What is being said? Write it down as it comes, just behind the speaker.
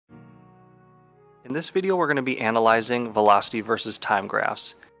In this video, we're going to be analyzing velocity versus time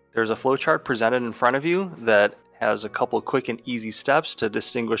graphs. There's a flowchart presented in front of you that has a couple quick and easy steps to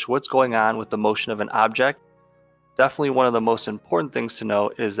distinguish what's going on with the motion of an object. Definitely one of the most important things to know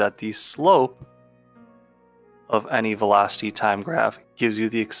is that the slope of any velocity time graph gives you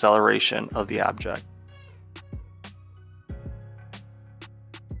the acceleration of the object.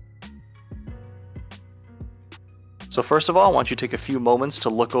 So first of all, I want you to take a few moments to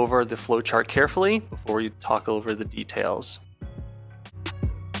look over the flowchart carefully before we talk over the details.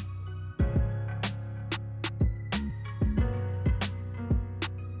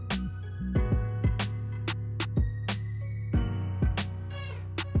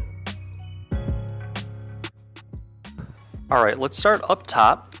 Alright, let's start up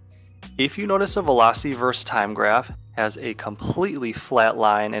top. If you notice a velocity versus time graph has a completely flat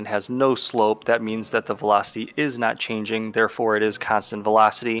line and has no slope, that means that the velocity is not changing, therefore it is constant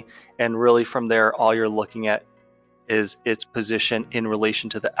velocity, and really from there all you're looking at is its position in relation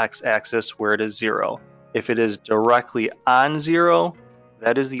to the x-axis where it is 0. If it is directly on 0,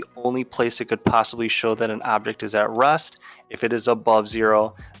 that is the only place it could possibly show that an object is at rest. If it is above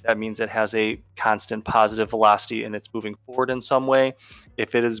 0, that means it has a constant positive velocity and it's moving forward in some way.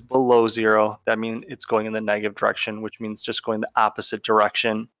 If it is below 0, that means it's going in the negative direction, which means just going the opposite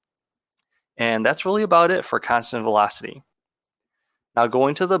direction. And that's really about it for constant velocity. Now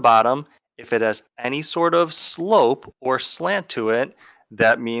going to the bottom, if it has any sort of slope or slant to it,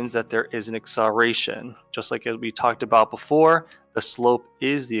 that means that there is an acceleration. Just like we talked about before, the slope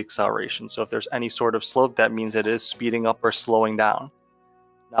is the acceleration. So if there's any sort of slope, that means it is speeding up or slowing down.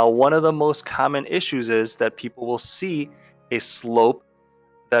 Now, one of the most common issues is that people will see a slope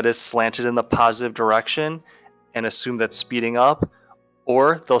that is slanted in the positive direction and assume that's speeding up,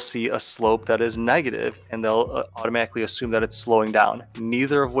 or they'll see a slope that is negative and they'll automatically assume that it's slowing down,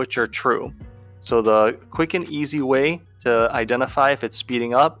 neither of which are true. So the quick and easy way to identify if it's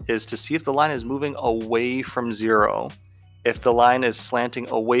speeding up is to see if the line is moving away from 0. If the line is slanting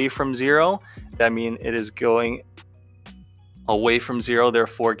away from 0, that means it is going away from 0,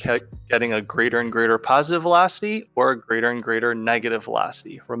 therefore getting a greater and greater positive velocity or a greater and greater negative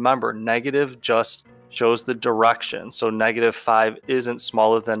velocity. Remember, negative just shows the direction. So -5 isn't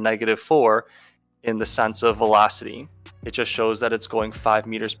smaller than -4 in the sense of velocity. It just shows that it's going 5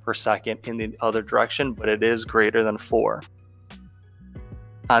 meters per second in the other direction, but it is greater than 4.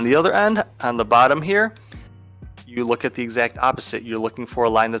 On the other end, on the bottom here, you look at the exact opposite. You're looking for a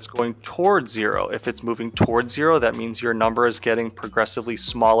line that's going towards 0. If it's moving towards 0, that means your number is getting progressively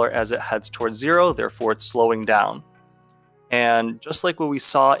smaller as it heads towards 0, therefore it's slowing down. And just like what we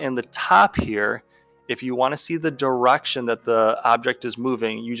saw in the top here, if you want to see the direction that the object is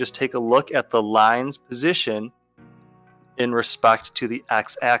moving, you just take a look at the line's position in respect to the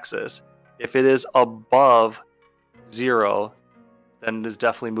x-axis. If it is above 0, then it is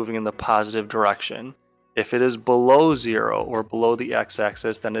definitely moving in the positive direction. If it is below 0 or below the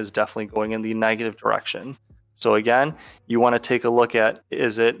x-axis, then it is definitely going in the negative direction. So again, you want to take a look at,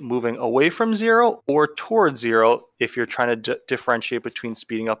 is it moving away from 0 or towards 0 if you're trying to differentiate between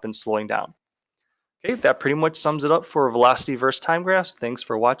speeding up and slowing down. Okay, that pretty much sums it up for velocity versus time graphs. Thanks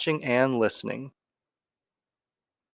for watching and listening.